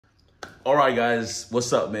All right, guys,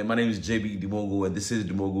 what's up, man? My name is JB DeMogul, and this is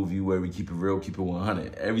DeMogul View, where we keep it real, keep it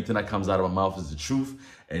 100. Everything that comes out of my mouth is the truth,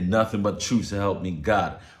 and nothing but truth to help me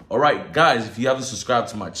God. All right, guys, if you haven't subscribed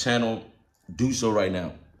to my channel, do so right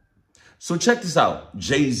now. So check this out.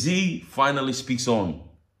 Jay-Z finally speaks on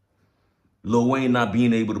Lil Wayne not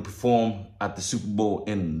being able to perform at the Super Bowl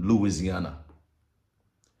in Louisiana.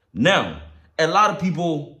 Now, a lot of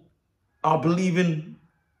people are believing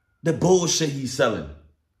the bullshit he's selling.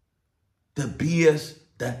 The BS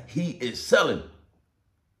that he is selling.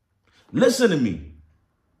 Listen to me.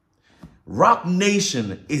 Rock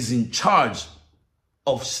Nation is in charge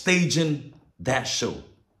of staging that show.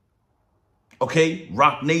 Okay?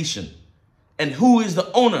 Rock Nation. And who is the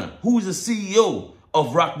owner? Who is the CEO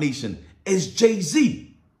of Rock Nation? It's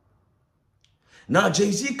Jay-Z. Now,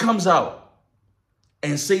 Jay-Z comes out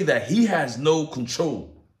and say that he has no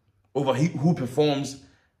control over who performs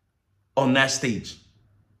on that stage.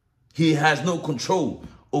 He has no control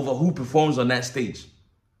over who performs on that stage.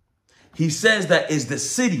 He says that it's the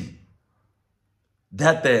city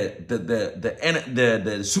that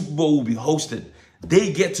the Super Bowl will be hosted.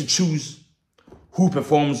 They get to choose who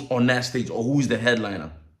performs on that stage or who's the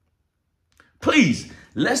headliner. Please,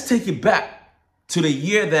 let's take it back to the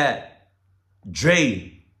year that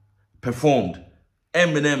Dre performed,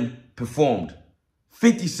 Eminem performed,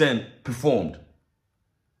 50 Cent performed.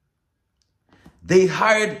 They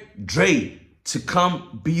hired Dre to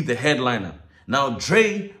come be the headliner. Now,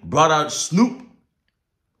 Dre brought out Snoop,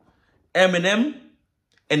 Eminem,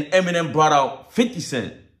 and Eminem brought out 50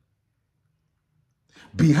 Cent.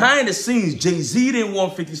 Behind the scenes, Jay-Z didn't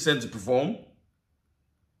want 50 Cent to perform.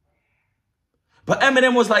 But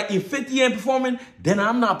Eminem was like, if 50 ain't performing, then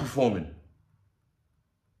I'm not performing.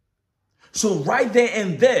 So right there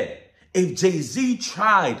and there, if Jay-Z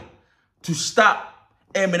tried to stop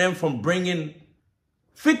Eminem from bringing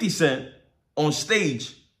 50 Cent on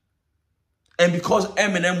stage, and because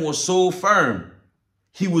Eminem was so firm,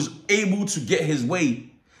 he was able to get his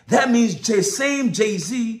way, that means the same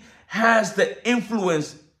Jay-Z has the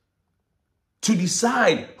influence to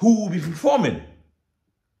decide who will be performing.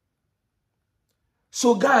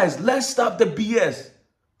 So guys, let's stop the BS.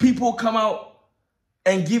 People come out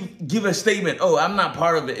and give a statement. Oh, I'm not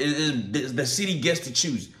part of it. The city gets to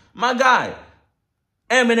choose. My guy,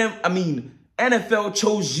 NFL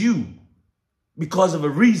chose you because of a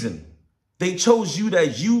reason. They chose you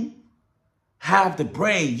that you have the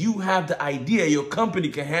brain. You have the idea. Your company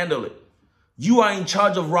can handle it. You are in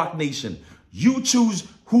charge of Rock Nation. You choose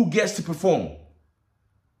who gets to perform.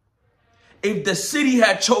 If the city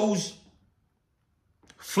had chose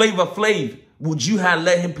Flavor Flav, would you have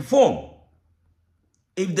let him perform?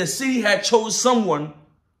 If the city had chose someone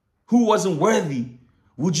who wasn't worthy,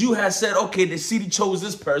 would you have said, okay, the city chose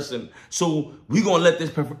this person, so we're going to let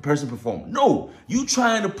this person perform? No, you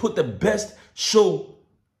trying to put the best show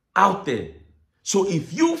out there. So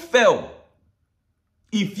if you felt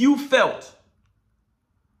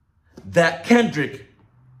that Kendrick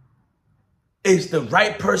is the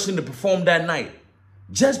right person to perform that night,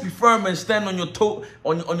 just be firm and stand on your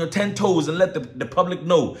 10 toes and let the public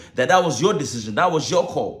know that that was your decision. That was your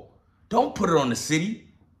call. Don't put it on the city.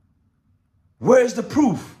 Where is the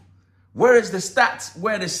proof? Where is the stats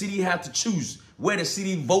where the city had to choose? Where the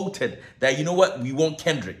city voted that, you know what, we want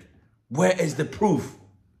Kendrick? Where is the proof?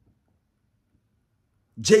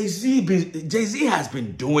 Jay-Z has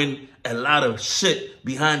been doing a lot of shit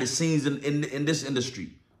behind the scenes in this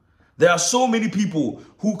industry. There are so many people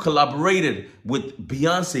who collaborated with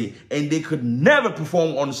Beyonce and they could never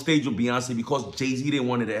perform on the stage with Beyonce because Jay-Z didn't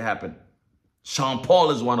want it to happen. Sean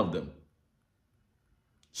Paul is one of them.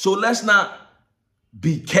 So let's not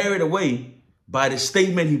be carried away by the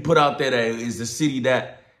statement he put out there that is the city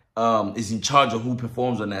that is in charge of who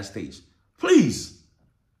performs on that stage. Please.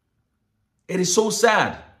 It is so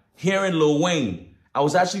sad hearing Lil Wayne. I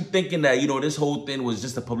was actually thinking that, this whole thing was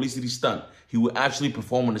just a publicity stunt. He would actually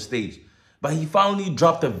perform on the stage. But he finally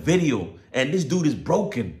dropped a video, and this dude is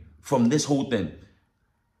broken from this whole thing.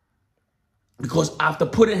 Because after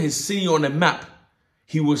putting his city on the map,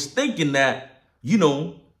 he was thinking that,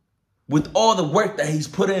 with all the work that he's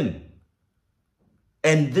put in,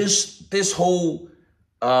 and this whole,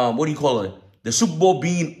 the Super Bowl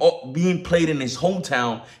being played in his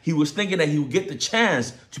hometown, he was thinking that he would get the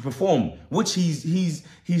chance to perform, which he's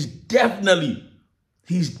definitely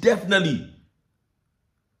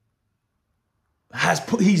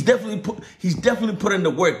put in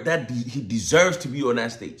the work that he deserves to be on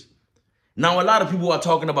that stage. Now, a lot of people are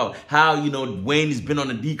talking about how, Wayne has been on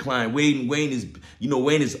a decline. Wayne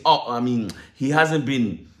is up. I mean, he hasn't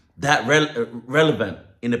been that relevant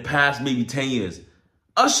in the past maybe 10 years.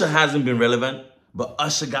 Usher hasn't been relevant, but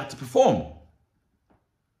Usher got to perform.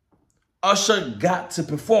 Usher got to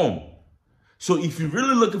perform. So if you're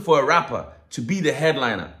really looking for a rapper to be the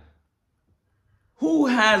headliner, who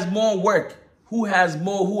has more work? Who has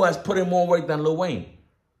put in more work than Lil Wayne?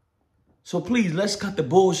 So please, let's cut the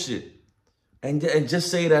bullshit and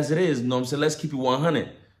just say it as it is. You know what I'm saying? Let's keep it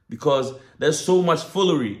 100 because there's so much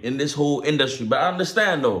foolery in this whole industry. But I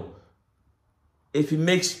understand though, if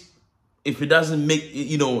it doesn't make,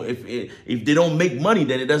 you know, if they don't make money,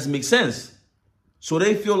 then it doesn't make sense. So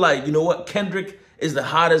they feel like, you know what, Kendrick is the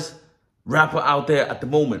hottest rapper out there at the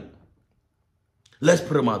moment. Let's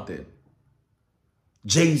put him out there.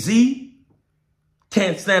 Jay-Z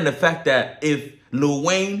can't stand the fact that if Lil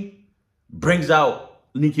Wayne brings out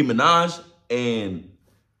Nicki Minaj and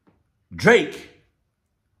Drake,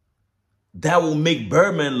 that will make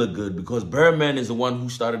Birdman look good because Birdman is the one who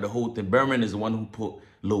started the whole thing. Birdman is the one who put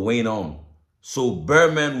Lil Wayne on. So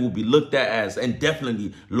Birdman will be looked at as, and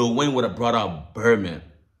definitely Lil Wayne would have brought out Birdman.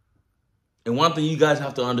 And one thing you guys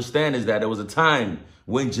have to understand is that there was a time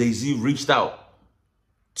when Jay-Z reached out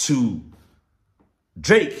to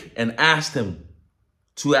Drake and asked him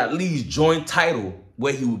to at least join Tidal,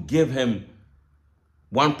 where he would give him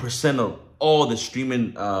 1% of all the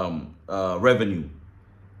streaming revenue.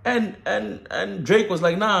 And Drake was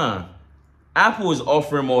like, nah, Apple is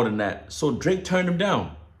offering more than that. So Drake turned him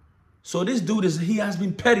down. So this dude he has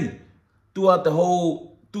been petty throughout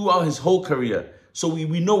his whole career. So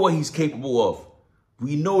we know what he's capable of.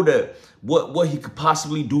 We know that what he could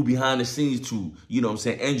possibly do behind the scenes to, you know what I'm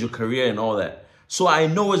saying, end your career and all that. So I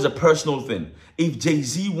know it's a personal thing. If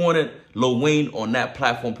Jay-Z wanted Lil Wayne on that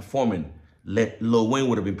platform performing, Lil Wayne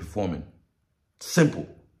would have been performing. Simple.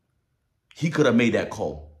 He could have made that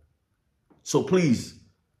call. So please,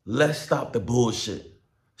 let's stop the bullshit.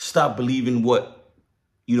 Stop believing what,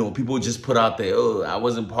 you know, people just put out there. Oh, I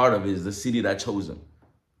wasn't part of it. It's the city that chose him.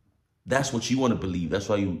 That's what you want to believe. That's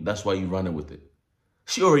why you running with it.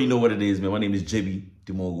 You already know what it is, man. My name is JB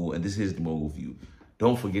DeMogul, and this is DeMogul View.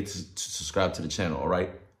 Don't forget to subscribe to the channel, all right?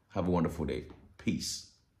 Have a wonderful day. Peace.